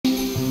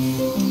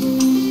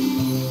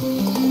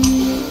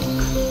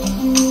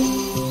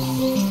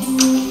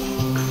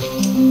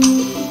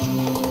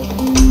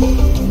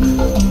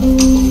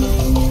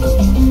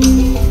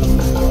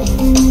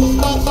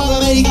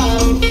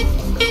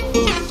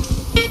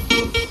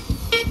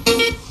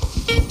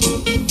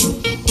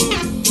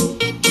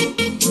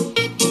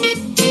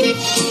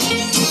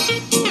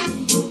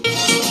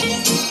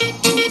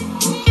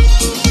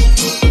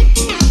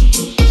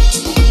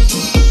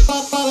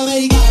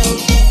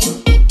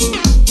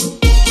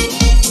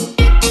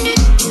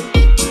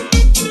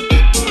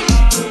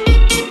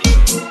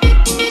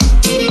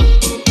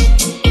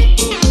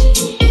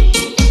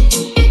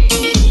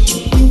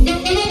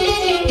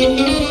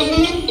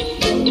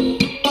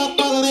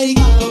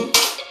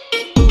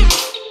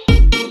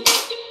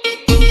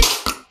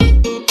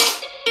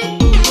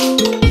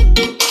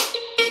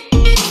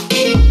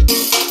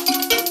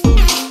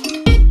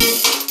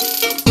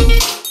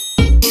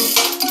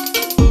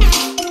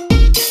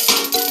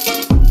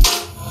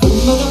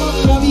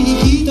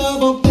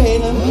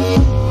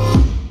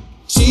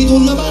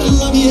non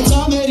parla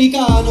miezza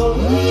americano,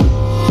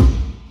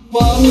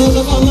 quando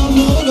ti fanno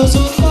l'amore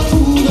sotto la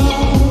luna,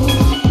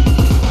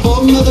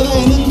 come te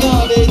viene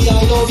da vedi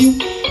I love you,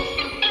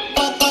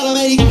 fatta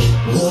l'America.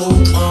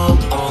 Woke up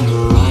on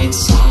the right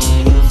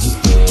side of the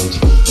bed,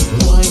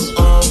 wind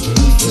up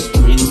with this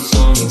pretty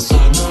song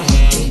inside my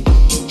head.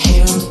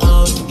 Hands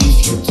up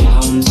if you're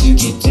down to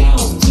get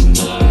down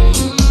tonight,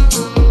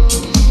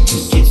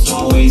 'cause it's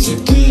always a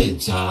good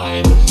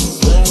time.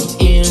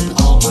 Slept in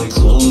all my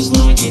clothes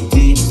like I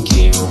didn't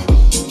care.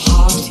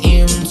 Hopped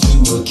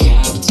into a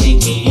cab,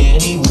 take me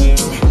anywhere.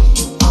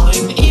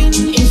 I'm in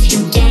if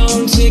you're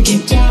down to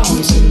get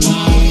down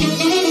tonight.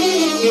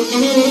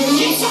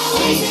 It's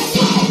always a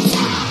good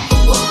time.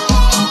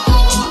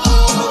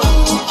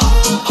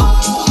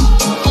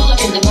 All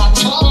up in the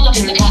pot, all up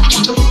in the pot.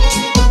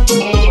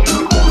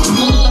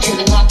 All up in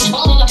the pot,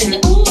 all up in the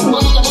all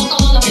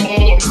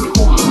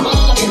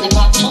up in the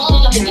pot,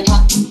 all up in the pot.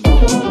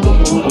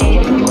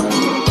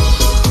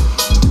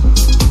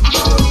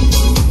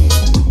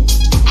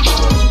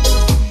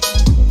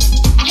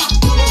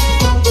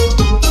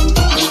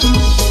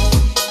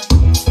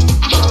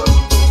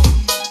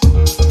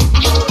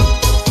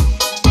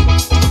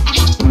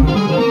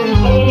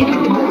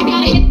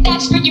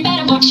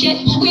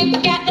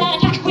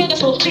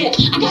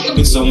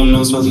 Someone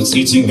else wasn't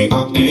eating me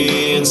up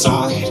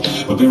inside.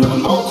 We've been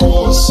running our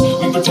course,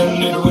 we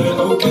pretended we're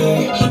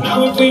okay.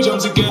 Now if we jump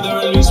together,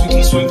 at least we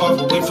can swim far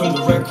away from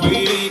the wreck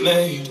we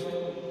made.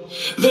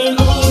 Then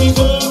only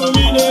for a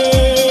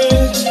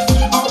minute,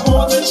 I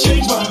want to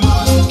change my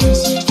mind,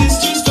 'cause this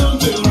just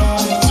don't feel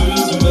right to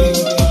me.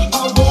 I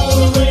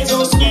wanna raise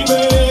your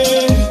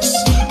spirits,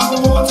 I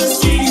want to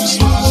see you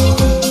smile.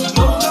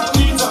 No, that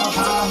means I'll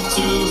have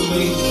to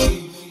leave.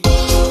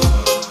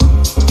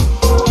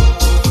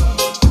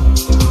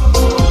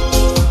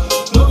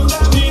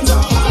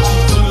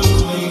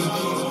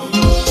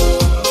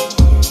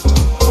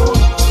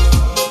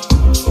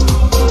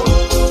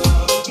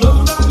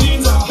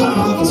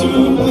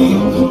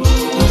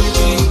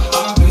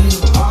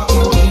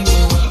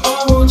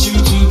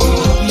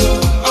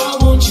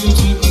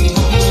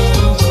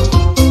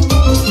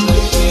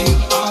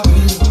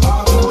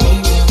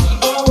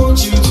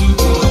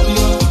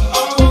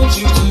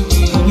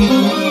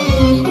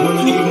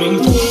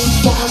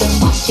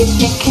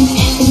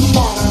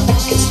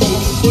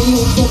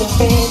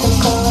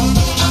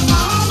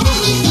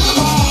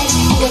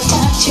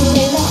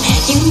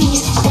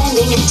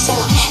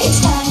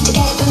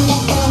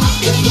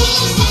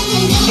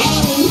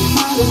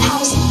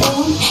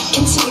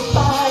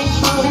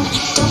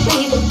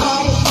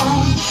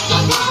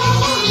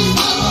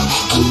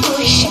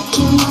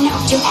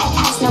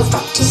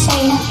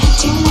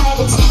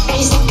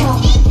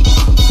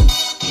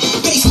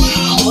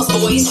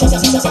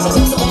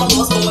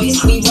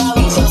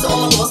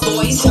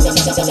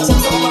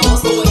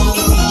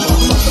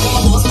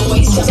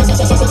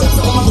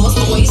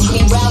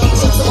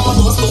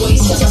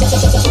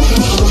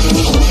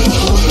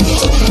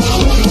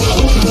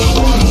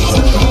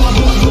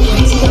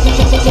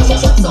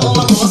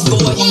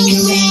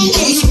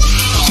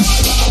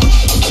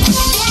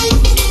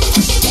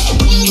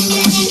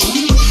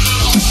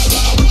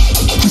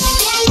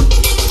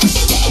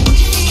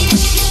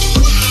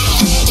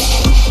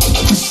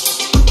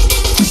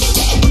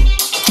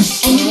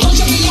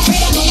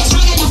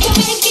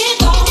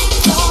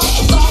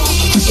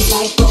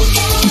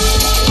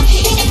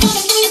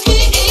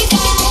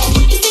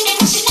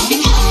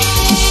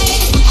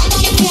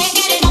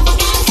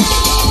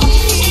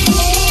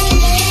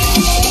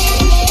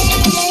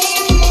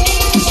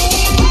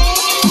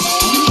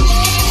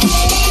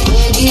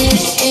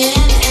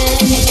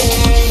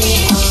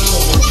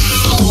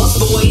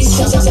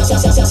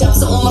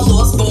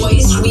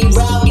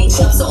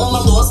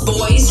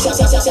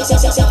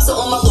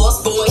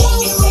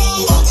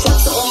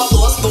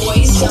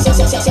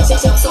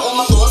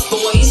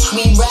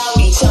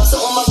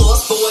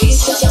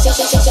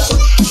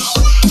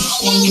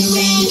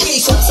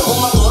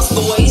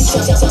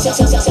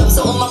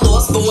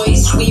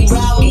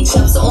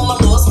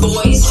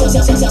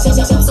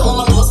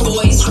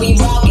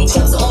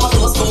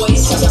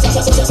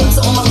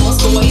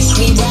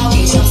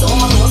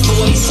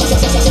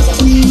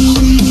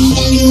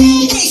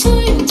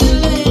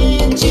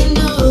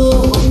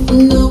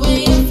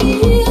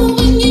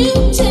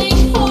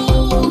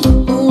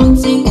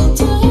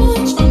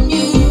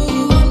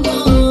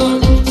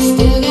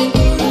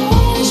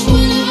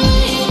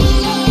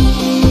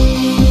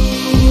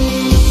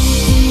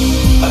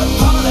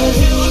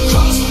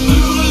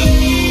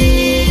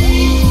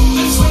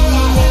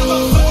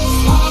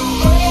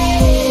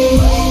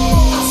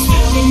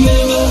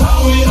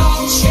 How it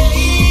all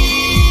changed.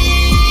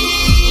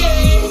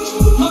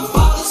 My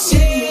father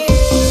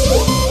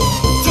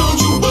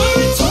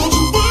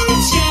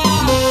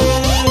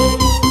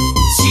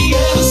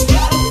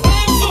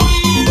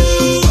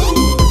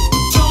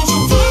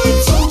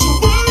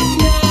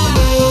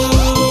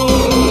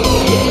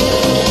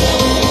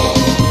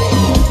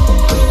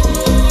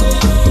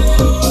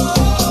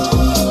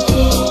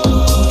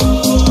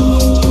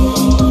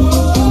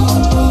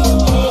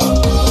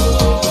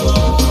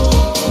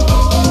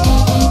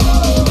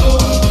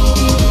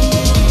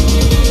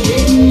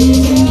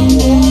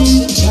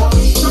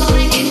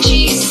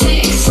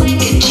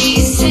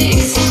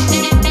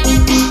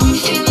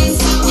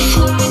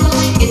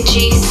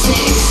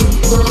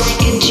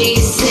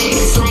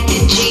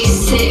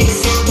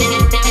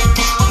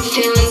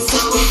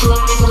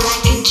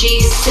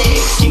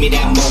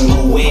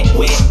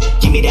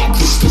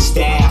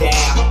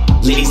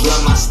Ladies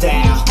love my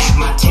style, at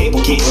my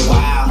table getting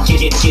wild. Get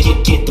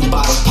the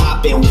bottles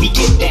poppin', we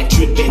get that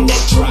drippin',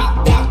 that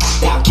drop.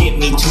 Now get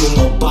me 2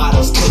 more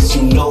bottles, cause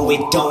you know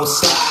it don't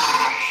stop.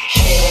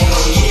 Hell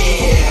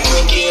yeah,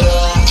 drink it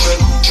up,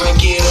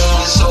 drink it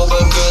up. Sober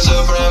girls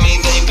around me,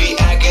 they be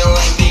acting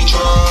like they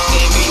drunk.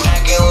 They be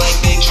acting like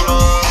they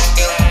drunk,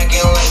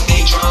 acting like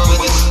they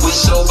drunk. With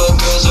sober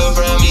girls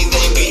around me,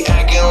 they be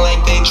acting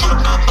like they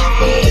drunk.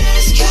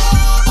 Let's go.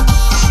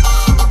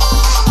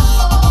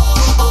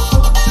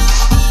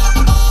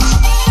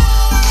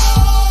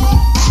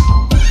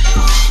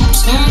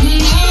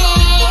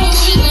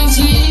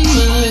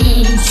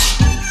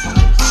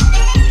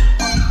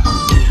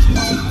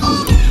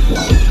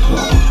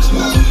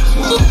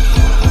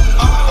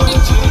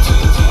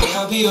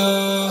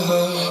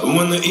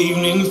 When the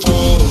evening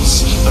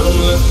falls and I'm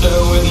left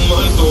there with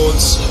my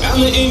thoughts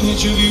and the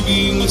image of you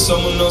being with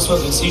someone else,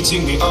 well, it's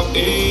eating me up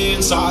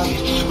inside.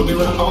 But we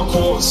ran our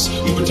course,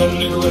 we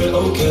pretended we're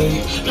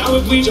okay. Now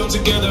if we jump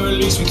together, at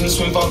least we can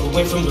swim far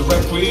away from the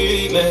wreck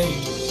we made.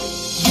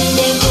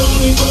 Then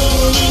only for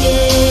a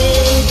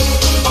minute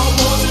I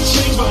want to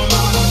change my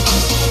mind.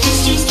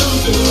 This just don't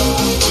feel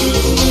right to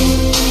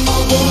me. I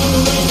wanna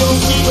make no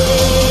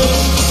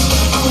secrets,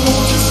 I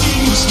want to see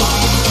you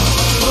smile.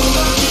 But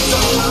that means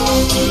I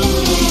have to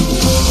leave.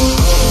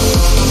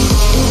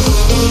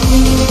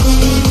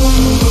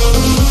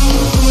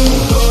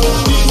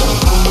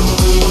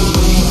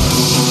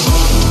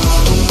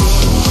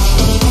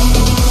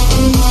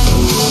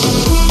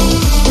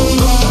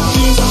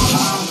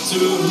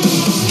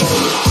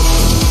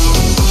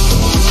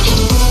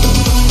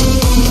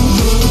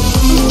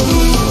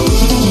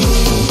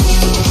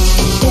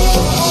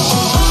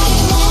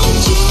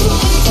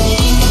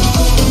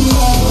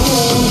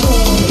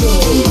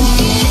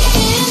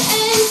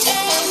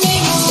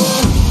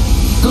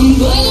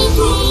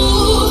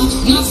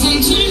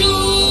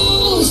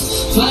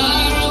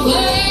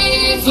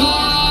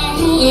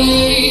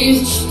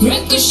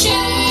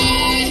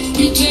 Ricochet,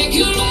 you take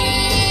your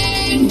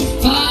lane.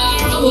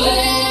 Far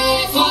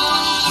away,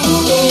 far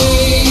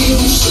away.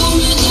 You show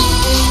me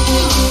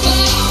down,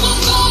 but I'm a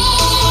go.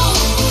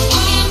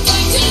 I'm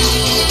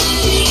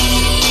titanium.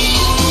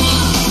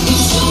 You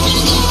show me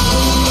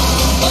down,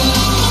 but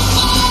I'm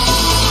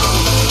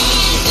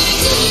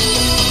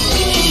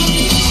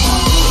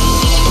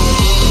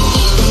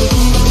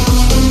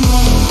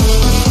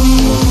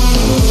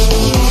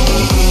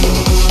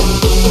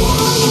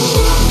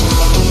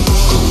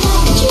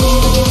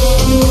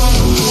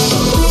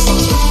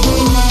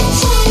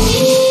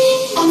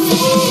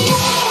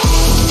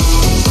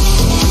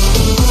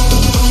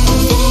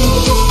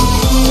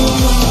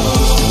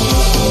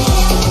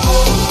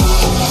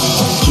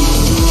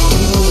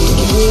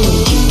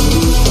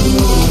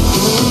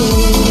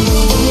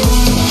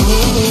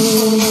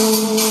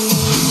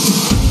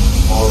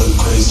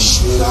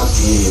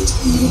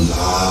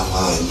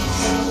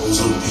Those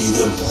will be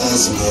the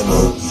best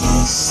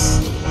memories.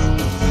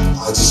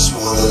 I just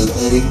wanna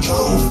let it go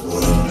for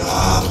the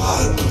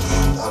night.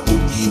 That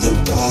will be the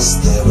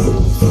best ever,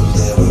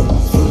 forever,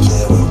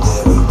 forever,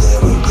 ever,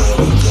 ever, ever,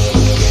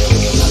 ever.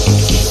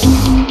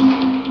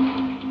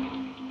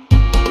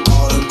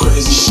 All the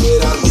crazy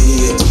shit I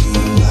did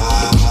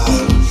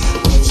tonight.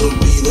 Those will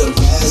be the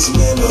best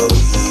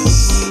memories.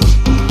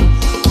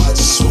 I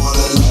just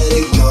wanna let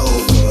it go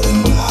for the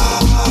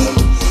night.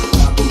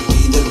 That will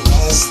be the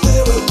best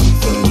ever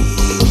for me.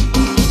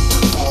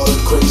 All the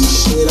crazy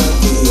shit I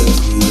did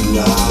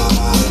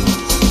tonight.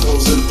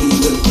 Those will be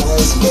the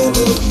best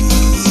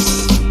memories.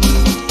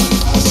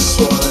 I just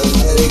wanna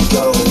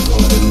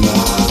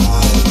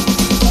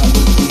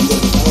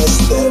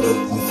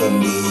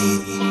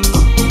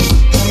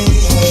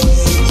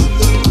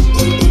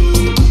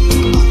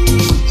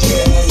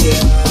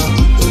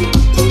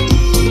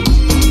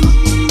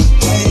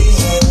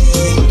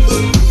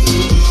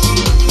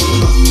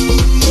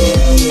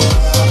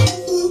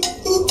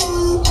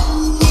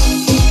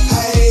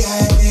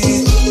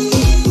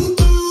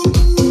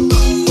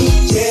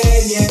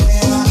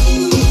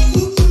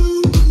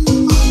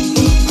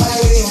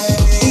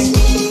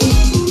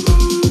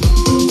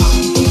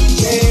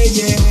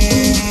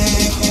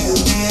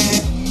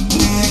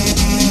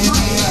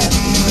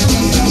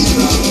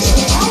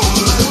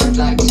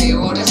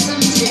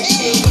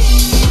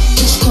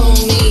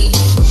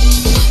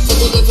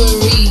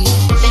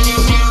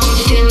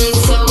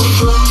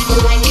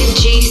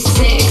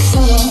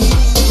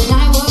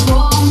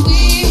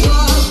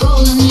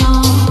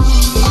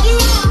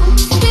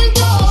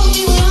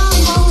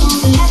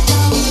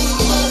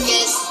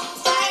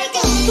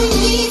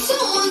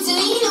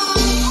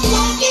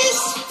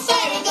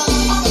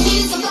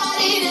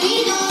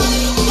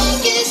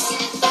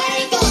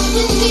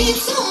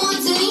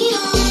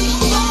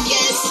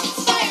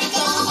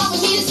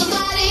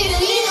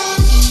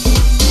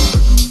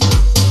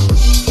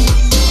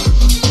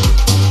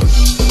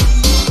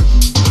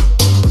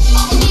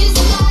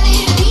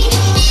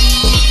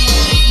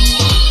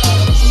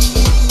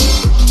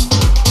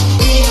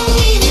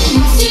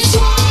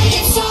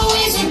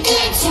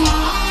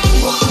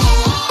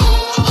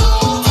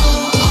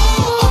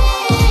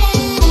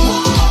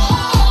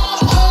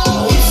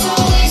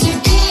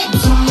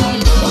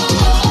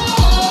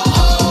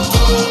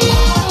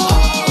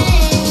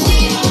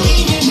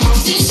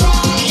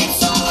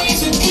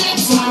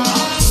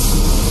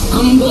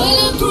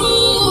the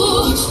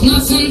groove,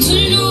 nothing to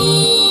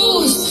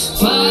lose.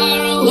 Far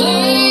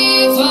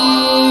away,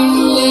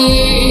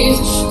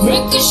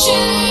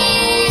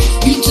 ricochet,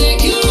 you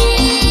take your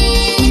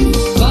aim.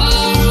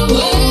 Far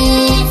away,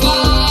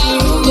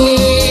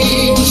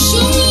 you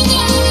shoot me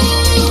down,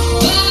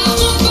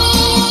 bound and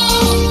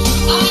bound.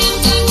 I am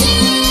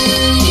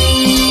titanium.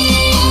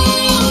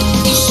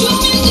 You shoot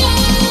me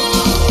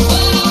down,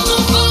 bound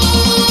and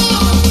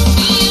bound.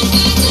 I am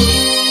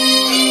titanium.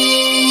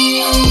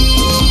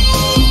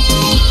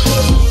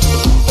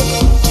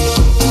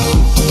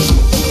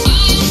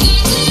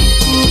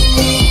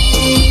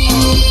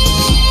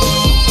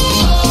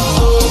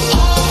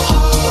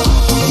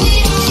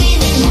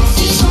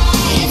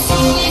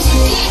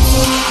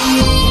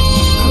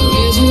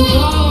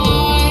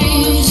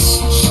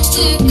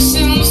 Sticks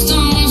and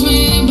stones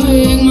may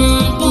break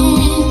my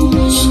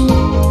bones.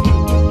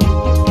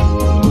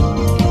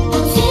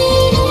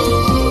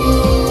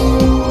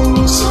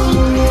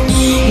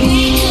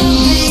 We could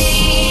be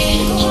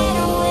wide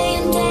awake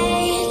in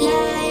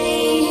daylight.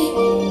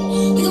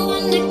 We go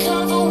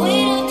undercover,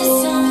 wait up the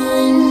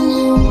sun.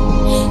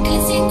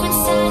 Good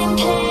secrets hide in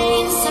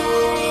plain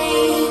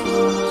sight.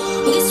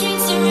 When the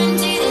streets are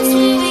empty, that's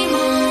where we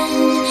run.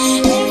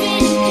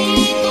 Everything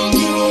people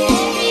do,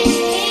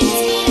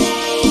 everything's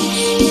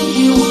but if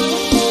you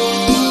wanna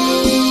know,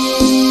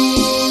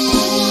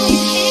 I know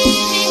you hear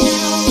me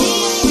now. We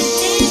are a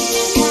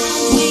different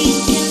kind. We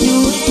can do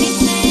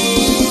anything.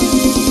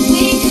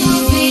 We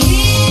could be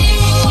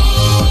heroes.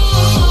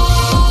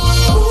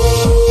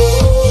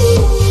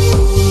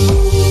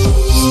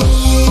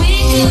 We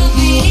could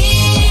be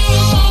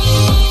heroes.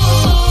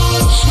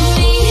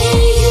 Me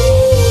and you.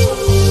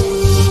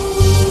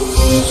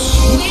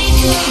 We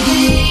could be.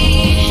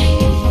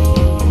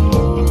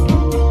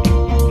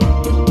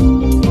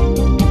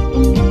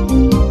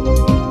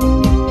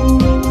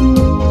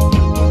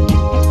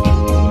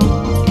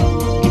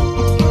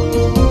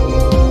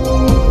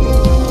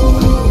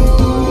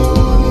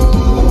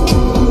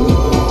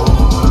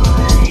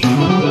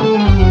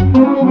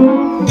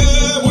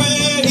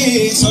 When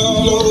it's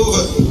all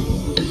over,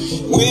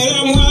 when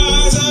I'm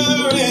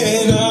wiser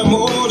and I'm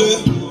older,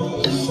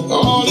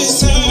 all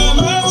this time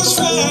I was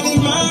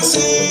finding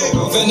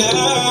myself and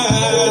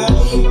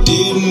I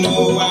didn't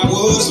know I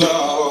was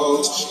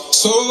lost.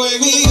 So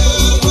wake me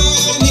up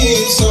when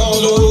it's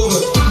all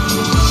over,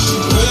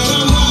 when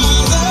I'm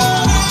wiser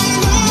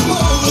and I'm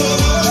older,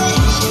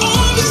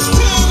 all this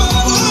time I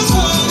was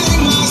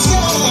finding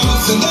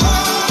myself and I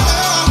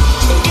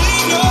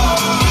didn't know.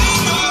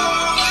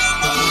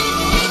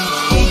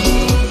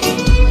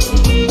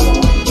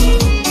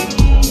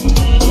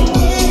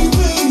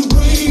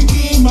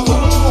 Breaking my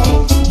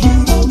heart, you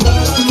know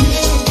that I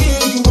can't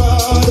get you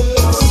out of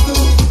the system.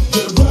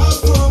 Get right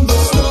from the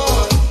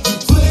start, you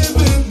play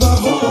with my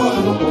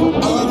heart.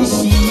 I was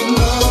singing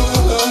la la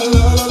la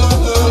la la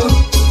la.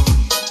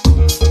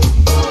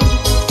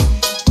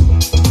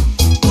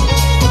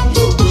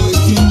 You're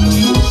breaking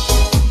me.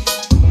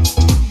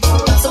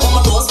 To all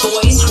my lost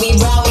boys, we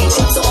rowdy.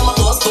 To all my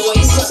lost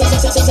boys.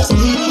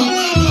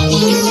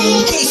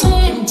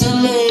 Time to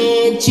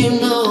let you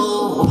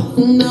know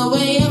the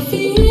way I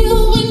feel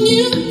when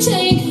you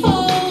take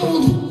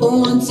hold.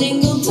 One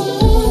single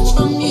touch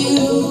from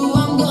you,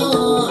 I'm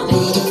gone.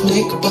 World of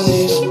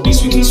make-believe, At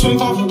least we can swim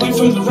far away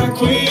from the wreck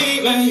we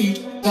made.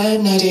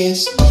 bad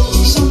ideas.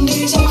 Some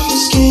days I feel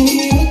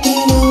skinnier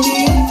than all the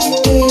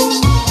other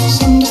days.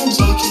 Sometimes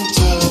I can't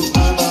tell if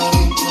my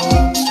body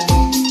belongs to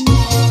me.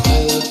 I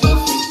love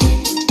everything.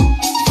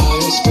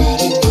 Fire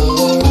spreading all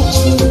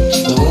around me.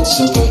 No, it's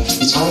so good.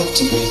 It's hard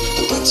to breathe,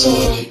 but that's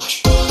alright.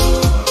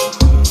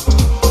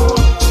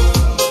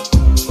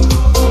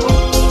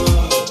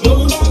 No,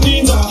 that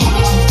means I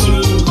have to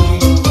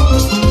leave.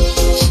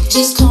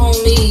 Just call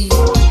me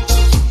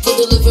for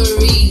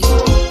delivery.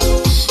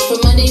 From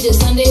Monday to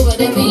Sunday,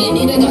 whatever you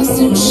need, I got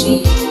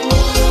sushi.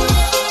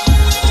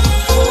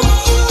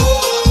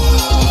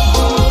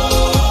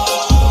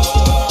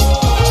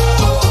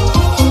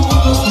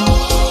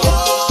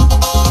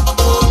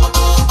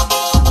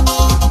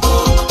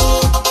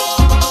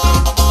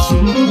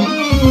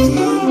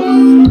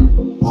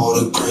 All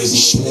the crazy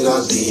shit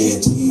I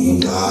did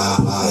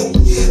tonight,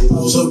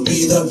 those will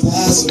be the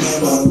best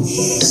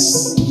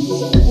memories.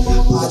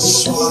 I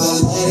just wanna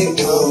let it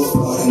go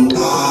for the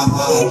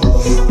night.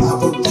 That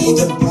would be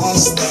the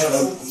best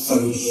therapy for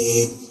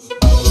me.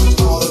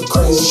 All the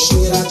crazy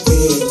shit I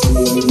did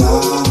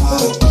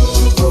tonight,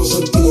 those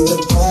will be the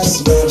best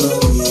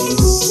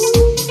memories.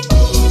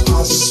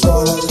 I just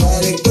wanna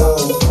let it go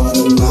for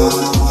the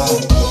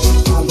night.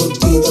 That would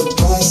be the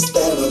best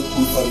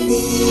therapy for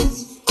me.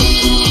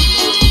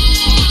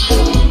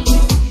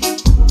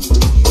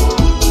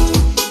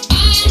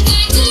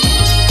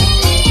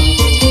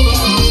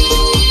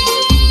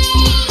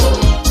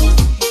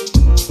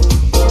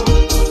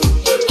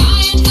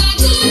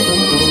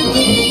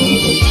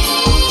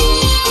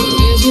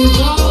 There's a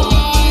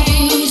boy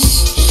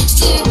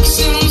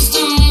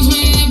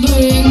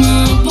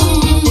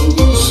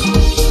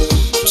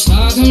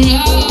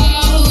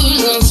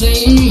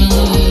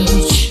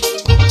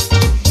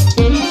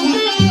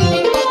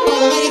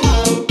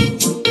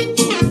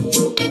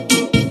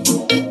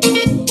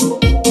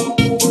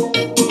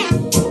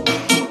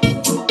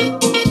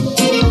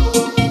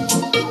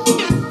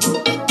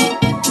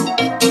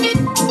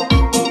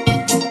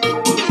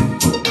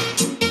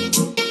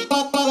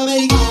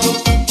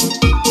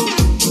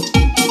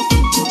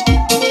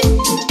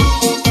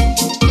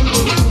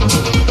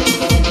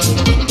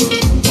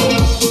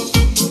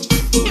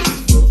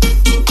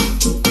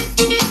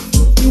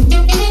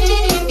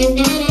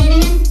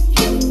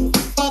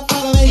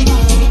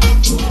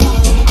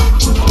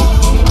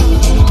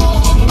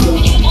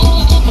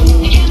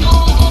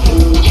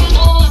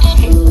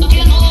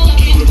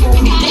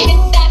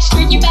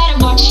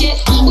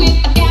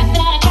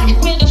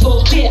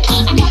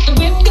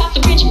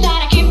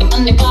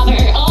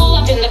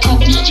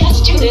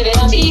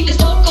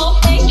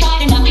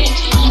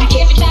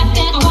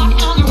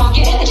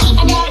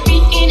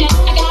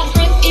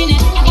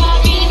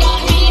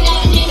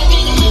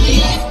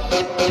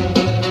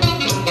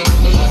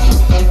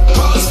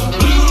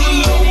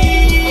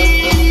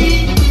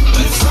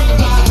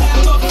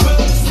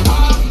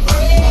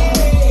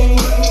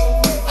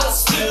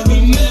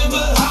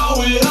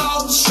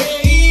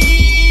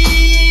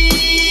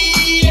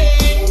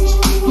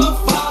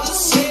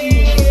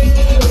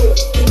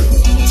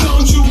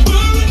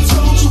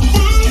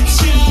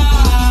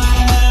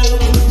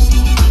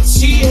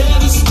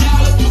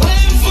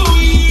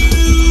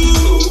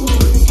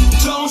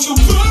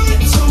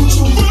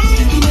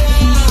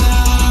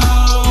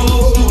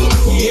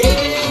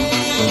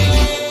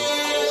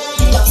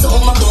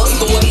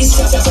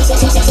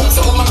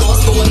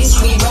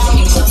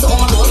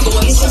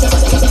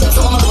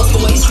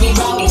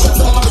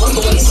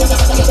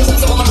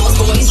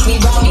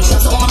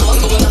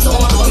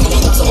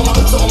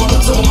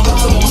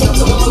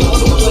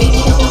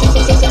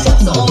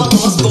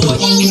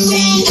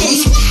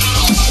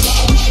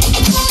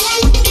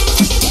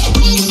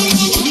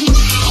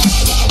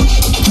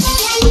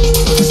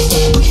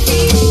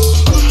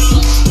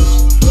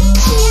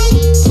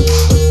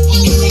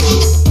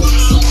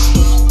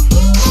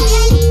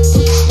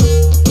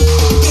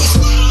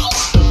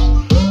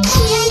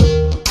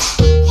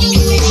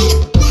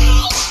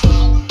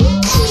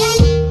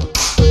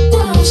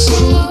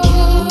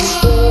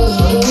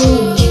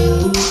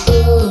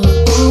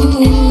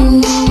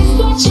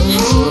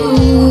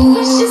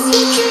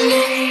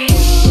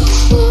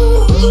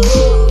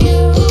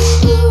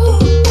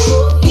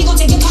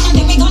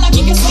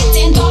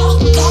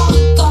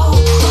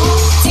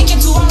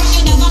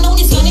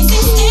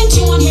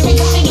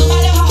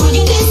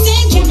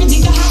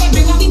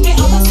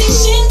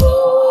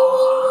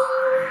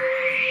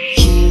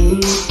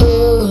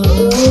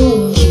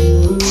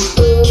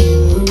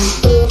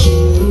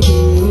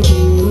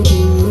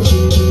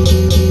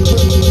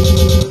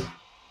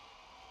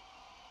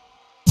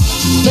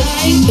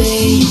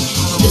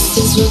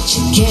what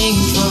you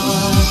came for.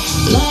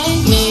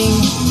 Lightning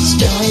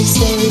strikes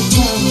every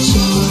time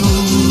you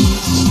move.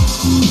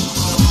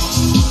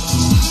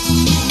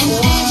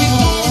 And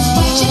everybody's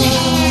watching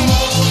her,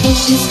 but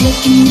she's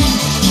looking at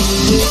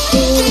you.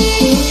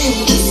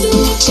 This is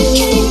what you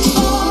came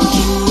for.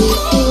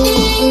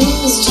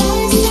 Lightning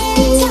strikes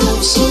every time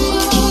she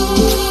moves.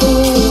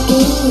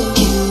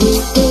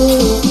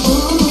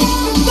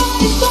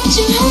 Everybody's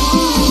watching her,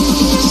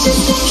 but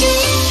she's looking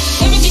at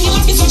you. Everything in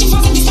life is searching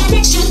for this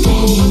direction.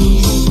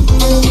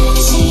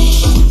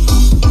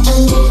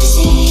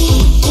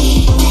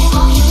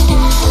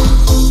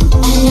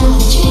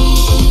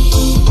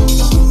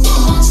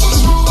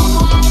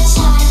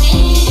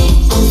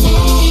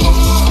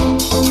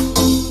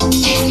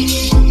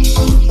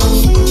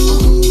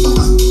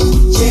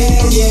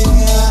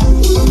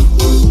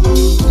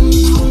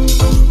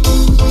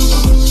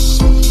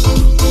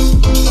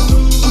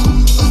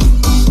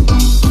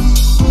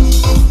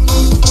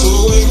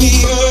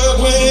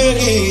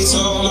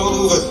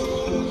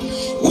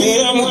 When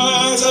I'm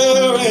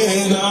wiser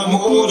and I'm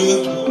older,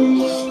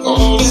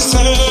 all this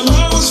time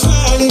I was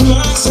finding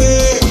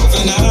myself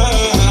and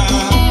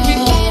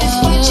Everybody's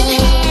watching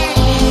her,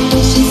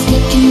 but she's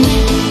looking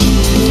at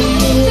you.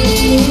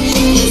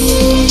 This is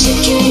what you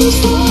came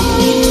for.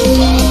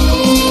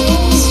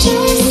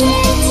 Strikes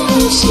every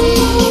time she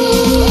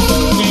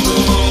moves.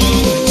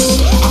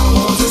 I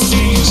want to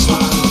see you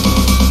smile.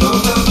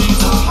 Those are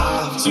things I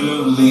have to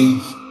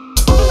leave.